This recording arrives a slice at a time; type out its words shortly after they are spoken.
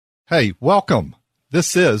Hey, welcome.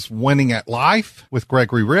 This is Winning at Life with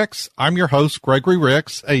Gregory Ricks. I'm your host, Gregory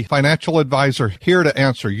Ricks, a financial advisor here to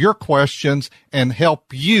answer your questions and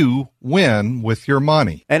help you win with your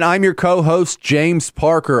money. And I'm your co-host, James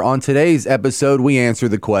Parker. On today's episode, we answer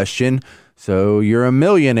the question, so you're a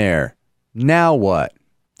millionaire. Now what?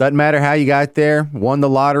 Doesn't matter how you got there, won the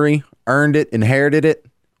lottery, earned it, inherited it.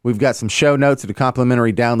 We've got some show notes and a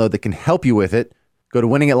complimentary download that can help you with it. Go to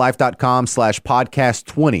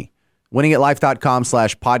winningatlife.com/podcast20.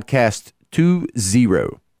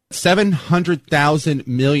 winningatlife.com/podcast20. 700,000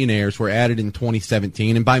 millionaires were added in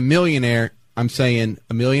 2017. And by millionaire, I'm saying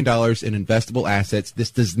 $1 million in investable assets.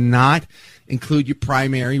 This does not include your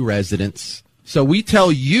primary residence. So we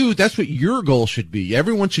tell you that's what your goal should be.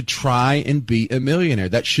 Everyone should try and be a millionaire.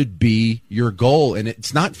 That should be your goal. And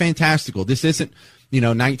it's not fantastical. This isn't,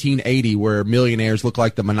 1980 where millionaires look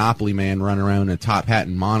like the Monopoly man running around in a top hat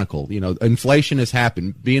and monocle. Inflation has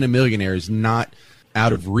happened. Being a millionaire is not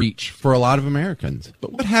out of reach for a lot of Americans.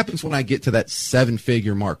 But what happens when I get to that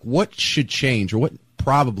 7-figure mark? What should change, or what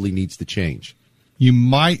probably needs to change? You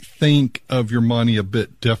might think of your money a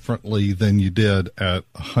bit differently than you did at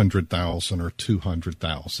 100,000 or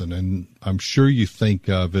 200,000. And I'm sure you think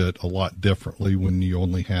of it a lot differently when you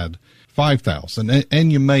only had 5,000,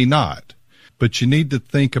 and you may not. But you need to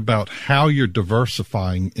think about how you're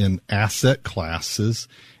diversifying in asset classes,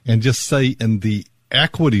 and just say in the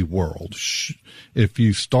equity world, if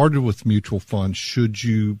you started with mutual funds, should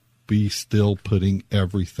you be still putting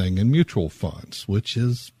everything in mutual funds, which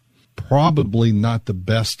is probably not the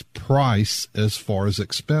best price as far as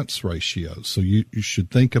expense ratios. So you should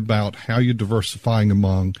think about how you're diversifying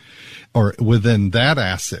among or within that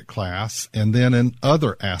asset class, and then in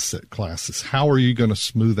other asset classes. How are you going to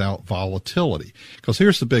smooth out volatility? Because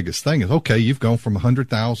here's the biggest thing is, okay, you've gone from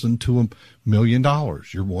 100,000 to $1 million.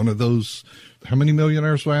 You're one of those. How many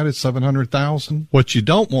millionaires were added? 700,000. What you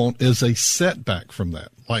don't want is a setback from that,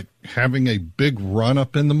 like having a big run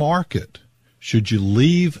up in the market. Should you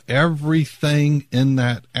leave everything in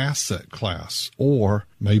that asset class, or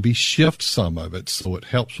maybe shift some of it so it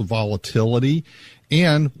helps with volatility?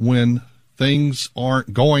 And when things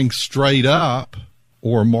aren't going straight up,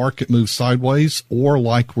 or market moves sideways, or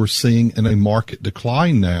like we're seeing in a market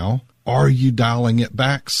decline now, are you dialing it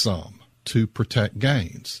back some to protect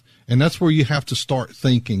gains? And that's where you have to start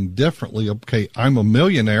thinking differently. Okay, I'm a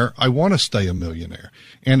millionaire. I want to stay a millionaire.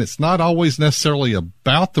 And it's not always necessarily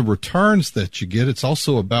about the returns that you get. It's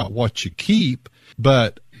also about what you keep,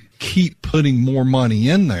 but keep putting more money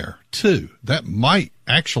in there too. That might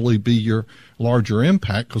actually be your larger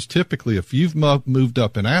impact, because typically if you've moved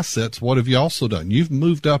up in assets, what have you also done? You've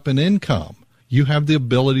moved up in income. You have the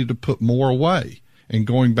ability to put more away. And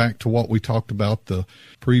going back to what we talked about the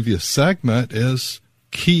previous segment is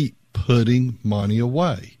keep putting money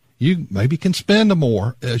away. You maybe can spend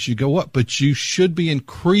more as you go up, but you should be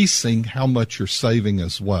increasing how much you're saving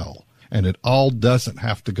as well. And it all doesn't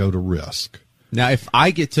have to go to risk. Now, if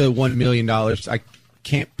I get to $1 million, I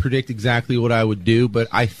can't predict exactly what I would do, but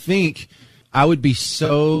I think I would be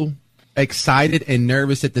so excited and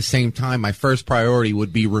nervous at the same time. My first priority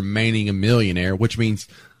would be remaining a millionaire, which means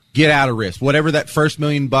get out of risk. Whatever that first $1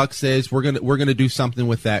 million is, we're gonna do something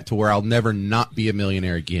with that to where I'll never not be a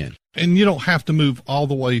millionaire again. And you don't have to move all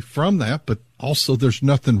the way from that, but also there's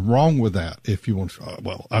nothing wrong with that. If you want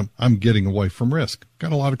to, I'm getting away from risk.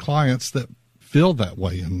 Got a lot of clients that feel that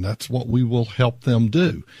way, and that's what we will help them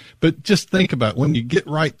do. But just think about when you get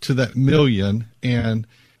right to that million, and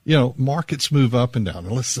markets move up and down.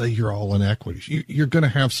 And let's say you're all in equities. You're going to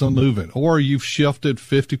have some movement, or you've shifted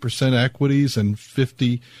 50% equities and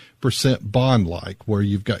 50% bond-like, where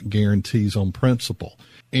you've got guarantees on principal.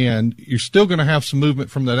 And you're still going to have some movement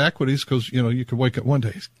from that equities, because, you could wake up one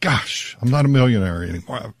day, gosh, I'm not a millionaire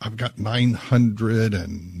anymore. I've got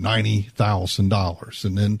 $990,000.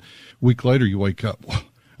 And then a week later you wake up, well,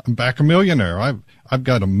 I'm back a millionaire. I've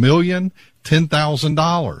got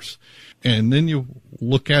 $1,010,000. And then you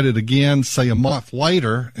look at it again, say a month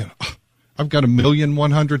later, and I've got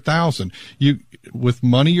 $1,100,000. With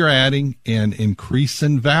money you're adding and increase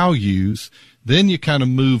in values, then you kind of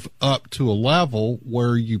move up to a level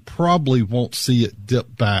where you probably won't see it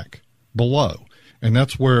dip back below. And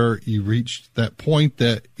that's where you reach that point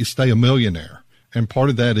that you stay a millionaire. And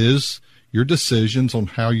part of that is your decisions on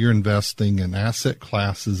how you're investing in asset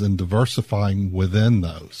classes and diversifying within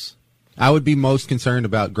those. I would be most concerned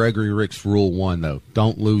about Gregory Rick's Rule 1, though.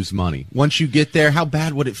 Don't lose money. Once you get there, how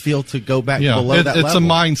bad would it feel to go back below that level? It's a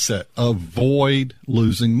mindset. Avoid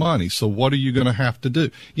losing money. So what are you going to have to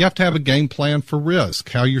do? You have to have a game plan for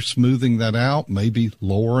risk, how you're smoothing that out, maybe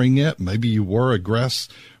lowering it. Maybe you were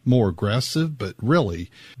more aggressive, but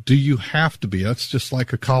really, do you have to be? That's just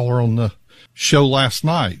like a caller on the show last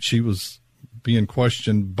night. She was being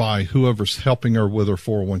questioned by whoever's helping her with her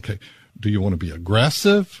 401k. Do you want to be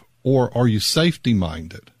aggressive or are you safety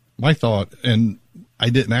minded? My thought, and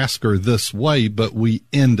I didn't ask her this way, but we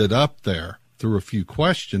ended up there through a few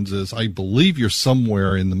questions, is I believe you're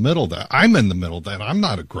somewhere in the middle of that. I'm in the middle of that. I'm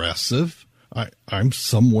not aggressive. I'm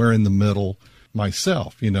somewhere in the middle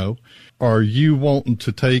myself, Are you wanting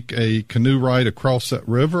to take a canoe ride across that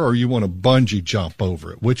river or you want to bungee jump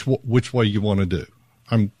over it? Which way you want to do?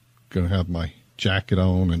 I'm going to have my jacket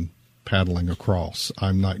on and paddling across.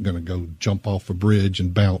 I'm not going to go jump off a bridge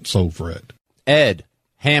and bounce over it. Ed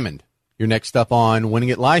Hammond, you're next up on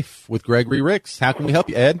Winning at Life with Gregory Ricks. How can we help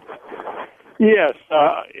you, Ed? Yes,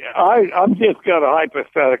 I'm just got a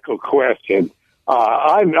hypothetical question.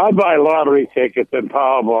 I buy lottery tickets and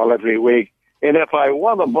Powerball every week, and if I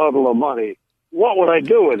won a bundle of money, what would I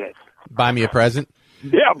do with it? Buy me a present?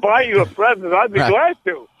 Yeah, buy you a present. I'd be glad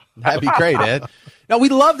to. That'd be great, Ed. No, we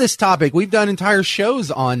love this topic. We've done entire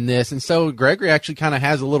shows on this, and so Gregory actually kind of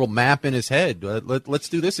has a little map in his head. Let's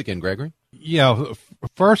do this again, Gregory. Yeah,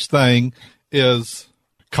 first thing is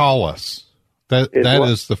call us. That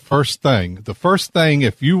is the first thing. The first thing,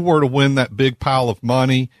 if you were to win that big pile of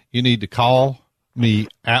money, you need to call me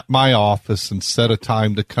at my office and set a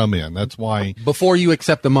time to come in. That's why. Before you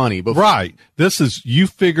accept the money. Right. This is, you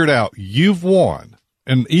figured out you've won.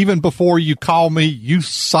 And even before you call me, you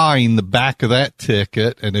sign the back of that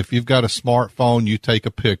ticket. And if you've got a smartphone, you take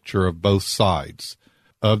a picture of both sides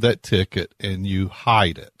of that ticket and you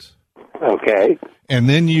hide it. Okay. And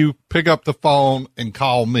then you pick up the phone and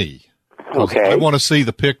call me. Okay. I want to see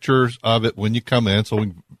the pictures of it when you come in so we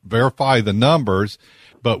can verify the numbers.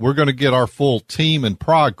 But we're going to get our full team in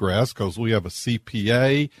progress because we have a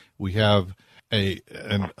CPA, we have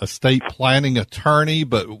an estate planning attorney,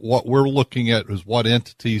 but what we're looking at is what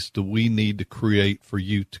entities do we need to create for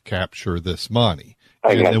you to capture this money.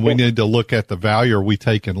 And we need to look at the value. Are we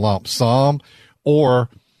taking lump sum or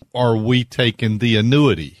are we taking the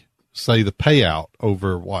annuity, say the payout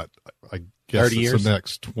over what? I guess 30 years? The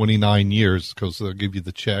next 29 years because they'll give you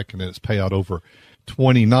the check and then it's payout over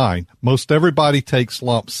 29. Most everybody takes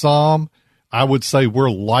lump sum. I would say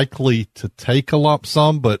we're likely to take a lump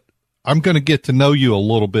sum, but I'm going to get to know you a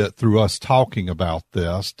little bit through us talking about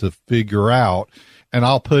this to figure out, and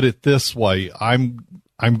I'll put it this way. I'm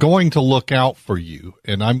going to look out for you,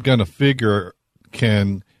 and I'm going to figure,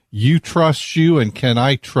 can you trust you and can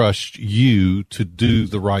I trust you to do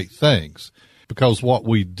the right things? Because what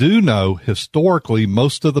we do know historically,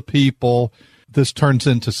 most of the people, this turns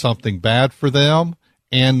into something bad for them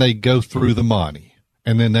and they go through the money.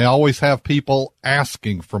 And then they always have people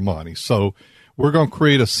asking for money. So we're going to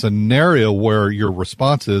create a scenario where your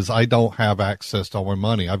response is, I don't have access to all my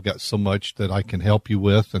money. I've got so much that I can help you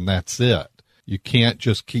with, and that's it. You can't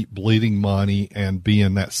just keep bleeding money and be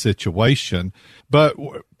in that situation. But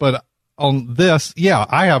on this, yeah,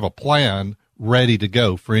 I have a plan ready to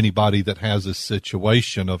go for anybody that has this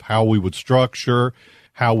situation of how we would structure,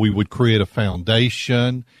 how we would create a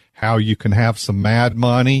foundation, how you can have some mad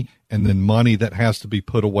money, and then money that has to be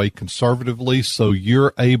put away conservatively so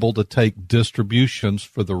you're able to take distributions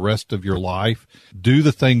for the rest of your life, do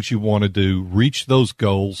the things you want to do, reach those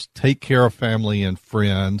goals, take care of family and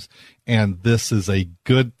friends, and this is a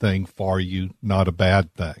good thing for you, not a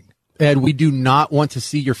bad thing. Ed, we do not want to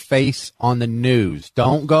see your face on the news.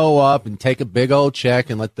 Don't go up and take a big old check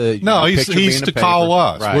and let the picture be in he's the to paper. call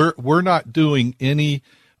us. Right. We're not doing any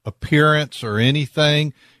appearance or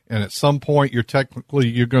anything. And at some point, you're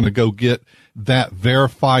going to go get that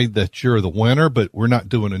verified that you're the winner, but we're not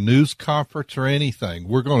doing a news conference or anything.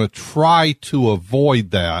 We're going to try to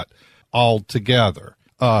avoid that altogether.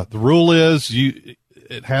 The rule is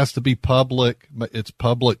it has to be public. It's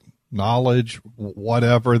public knowledge,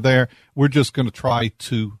 whatever there. We're just going to try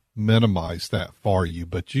to minimize that for you,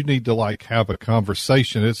 but you need to have a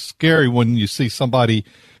conversation. It's scary when you see somebody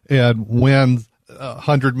win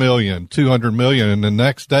 100 million, 200 million, and the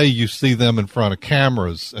next day you see them in front of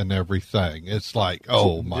cameras and everything. It's like,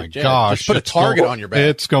 oh my gosh. Just put a target on your back.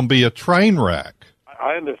 It's going to be a train wreck.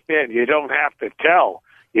 I understand. You don't have to tell.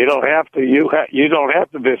 You don't have to. You don't have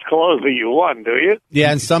to disclose that you won, do you?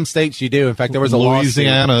 Yeah, in some states you do. In fact, there was a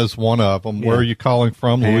Louisiana is one of them. Yeah. Where are you calling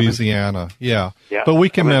from? Hammond. Louisiana. Yeah. But we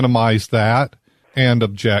can minimize that and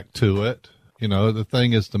object to it. You know, the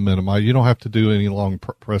thing is to minimize. You don't have to do any long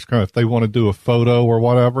press conference. If they want to do a photo or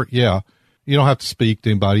whatever, yeah, you don't have to speak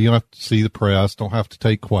to anybody. You don't have to see the press. Don't have to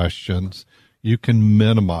take questions. You can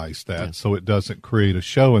minimize that so it doesn't create a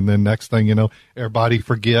show. And then next thing you know, everybody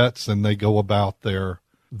forgets and they go about their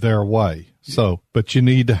way. So, but you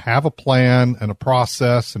need to have a plan and a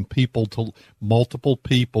process and multiple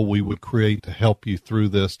people we would create to help you through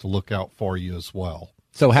this, to look out for you as well.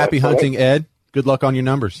 So happy hunting, Ed. Good luck on your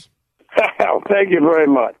numbers. Thank you very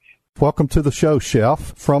much. Welcome to the show,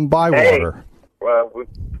 Chef, from Bywater. Hey, well, we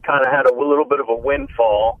kind of had a little bit of a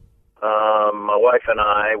windfall. My wife and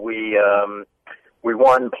I, we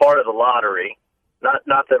won part of the lottery, not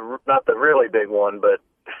the really big one, but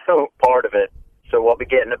part of it. So we'll be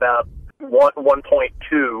getting about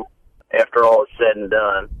 1.2 after all is said and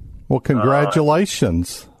done. Well,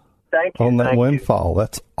 congratulations thank you, on that windfall.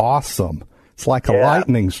 That's awesome. It's like a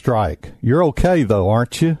lightning strike. You're okay, though,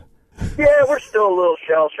 aren't you? Yeah, we're still a little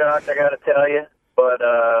shell-shocked, I got to tell you. But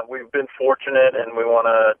we've been fortunate, and we want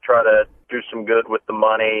to try to do some good with the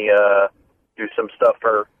money, do some stuff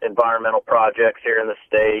for environmental projects here in the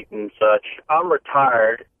state and such. I'm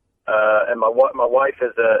retired, and my wife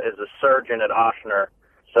is a surgeon at Ochsner.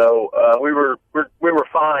 So we were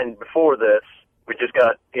fine before this. We just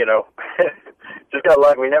got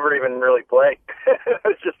lucky. We never even really played.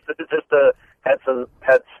 Had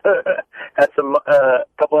some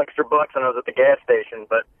couple extra bucks, and I was at the gas station.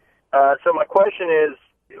 But so my question is,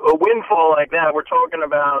 a windfall like that, we're talking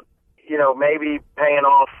about, maybe paying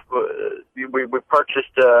off. We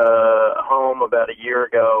purchased a home about a year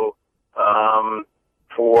ago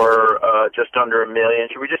for just under $1 million.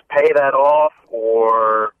 Should we just pay that off,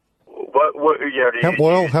 or what?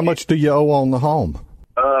 How much do you owe on the home?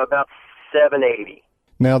 About $780.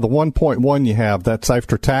 Now, the 1.1 you have, that's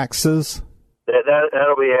after taxes?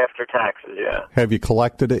 That'll be after taxes, yeah. Have you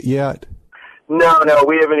collected it yet? No,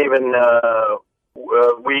 we haven't even.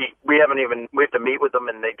 We haven't even. We have to meet with them,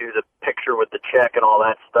 and they do the picture with the check and all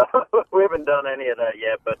that stuff. We haven't done any of that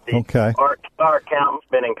yet. But our accountant's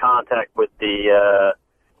been in contact with the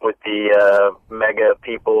mega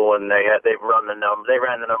people, and they've run the numbers. They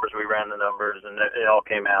ran the numbers. We ran the numbers, and it all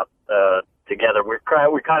came out together. We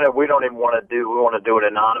don't even want to do. We want to do it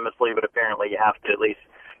anonymously, but apparently you have to at least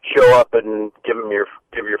show up and give your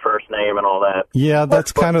first name and all that. Yeah,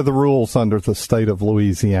 that's kind of the rules under the state of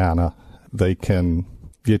Louisiana. They can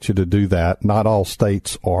get you to do that. Not all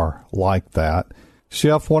states are like that.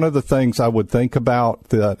 Chef, one of the things I would think about,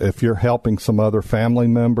 that if you're helping some other family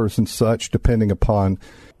members and such, depending upon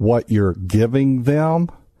what you're giving them,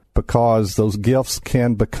 because those gifts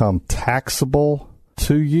can become taxable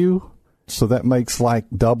to you. So that makes like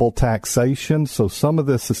double taxation. So some of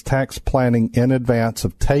this is tax planning in advance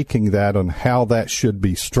of taking that on how that should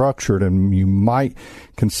be structured. And you might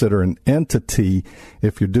consider an entity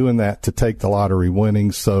if you're doing that to take the lottery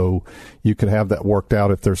winnings, so you could have that worked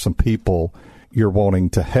out if there's some people you're wanting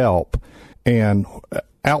to help. And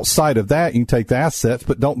outside of that, you can take the assets,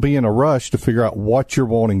 but don't be in a rush to figure out what you're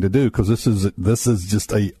wanting to do, because this is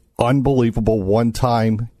just a unbelievable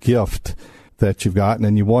one-time gift that you've gotten,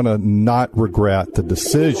 and you want to not regret the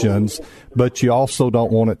decisions, but you also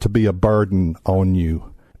don't want it to be a burden on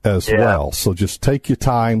you as well. So just take your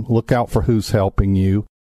time, look out for who's helping you.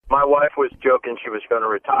 My wife was joking she was going to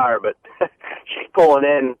retire, but she's pulling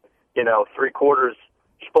in, 3/4.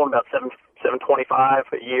 She's pulling about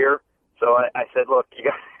 $725 a year. So I said, look, you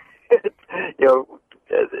got, it's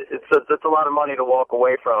a lot of money to walk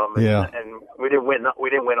away from. And we didn't win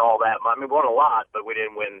all that. I mean, we won a lot, but we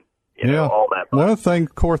didn't win. All that. One of the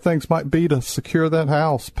core things might be to secure that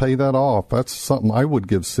house, pay that off. That's something I would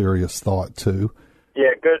give serious thought to.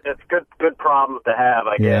 Yeah, good. It's good problems to have,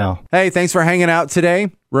 I guess. Hey, thanks for hanging out today.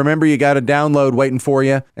 Remember, you got a download waiting for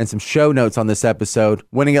you and some show notes on this episode.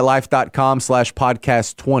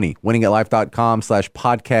 winningatlife.com/podcast20.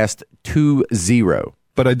 winningatlife.com/podcast20.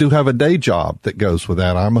 But I do have a day job that goes with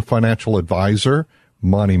that. I'm a financial advisor,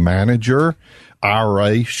 money manager,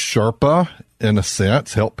 IRA Sherpa, in a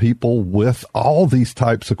sense, help people with all these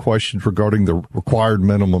types of questions regarding the required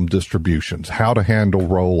minimum distributions, how to handle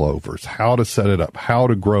rollovers, how to set it up, how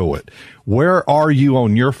to grow it. Where are you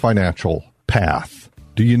on your financial path?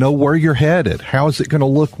 Do you know where you're headed? How is it going to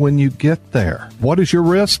look when you get there? What is your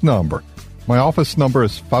risk number? My office number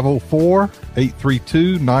is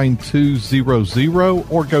 504-832-9200,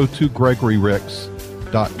 or go to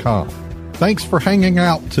GregoryRicks.com. Thanks for hanging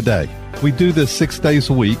out today. We do this 6 days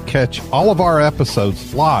a week. Catch all of our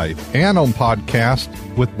episodes live and on podcast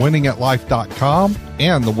with winningatlife.com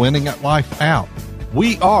and the Winning at Life app.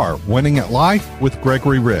 We are Winning at Life with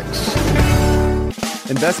Gregory Ricks.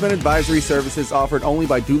 Investment advisory services offered only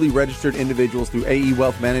by duly registered individuals through AE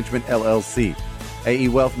Wealth Management, LLC. AE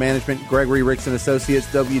Wealth Management, Gregory Ricks &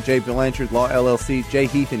 Associates, W.J. Blanchard Law, LLC, J.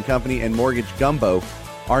 Heath & Company, and Mortgage Gumbo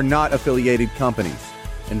are not affiliated companies.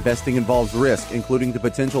 Investing involves risk, including the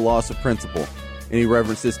potential loss of principal. Any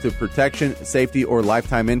references to protection, safety, or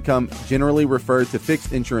lifetime income generally refer to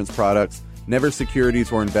fixed insurance products, never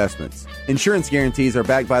securities or investments. Insurance guarantees are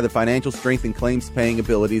backed by the financial strength and claims-paying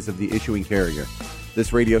abilities of the issuing carrier.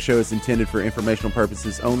 This radio show is intended for informational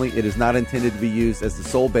purposes only. It is not intended to be used as the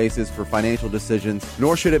sole basis for financial decisions,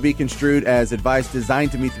 nor should it be construed as advice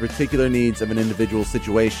designed to meet the particular needs of an individual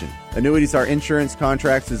situation. Annuities are insurance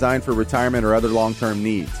contracts designed for retirement or other long-term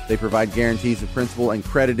needs. They provide guarantees of principal and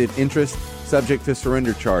credited interest, subject to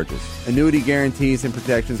surrender charges. Annuity guarantees and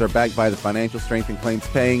protections are backed by the financial strength and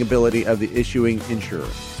claims-paying ability of the issuing insurer.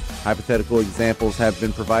 Hypothetical examples have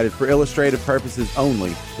been provided for illustrative purposes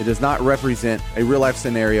only. It does not represent a real-life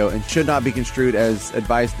scenario and should not be construed as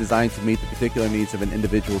advice designed to meet the particular needs of an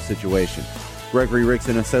individual situation. Gregory Ricks &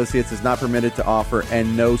 Associates is not permitted to offer,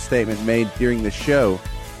 and no statement made during the show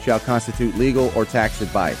shall constitute legal or tax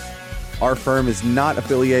advice. Our firm is not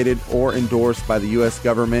affiliated or endorsed by the U.S.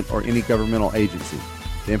 government or any governmental agency.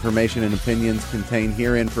 The information and opinions contained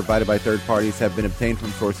herein provided by third parties have been obtained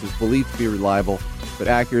from sources believed to be reliable, but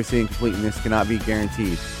accuracy and completeness cannot be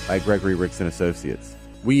guaranteed by Gregory Ricks & Associates.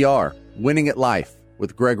 We are Winning at Life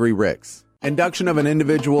with Gregory Ricks. Induction of an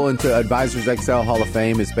individual into Advisors Excel Hall of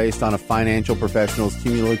Fame is based on a financial professional's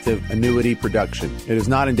cumulative annuity production. It is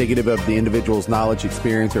not indicative of the individual's knowledge,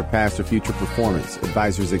 experience, or past or future performance.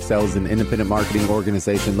 Advisors Excel is an independent marketing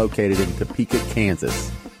organization located in Topeka,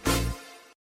 Kansas.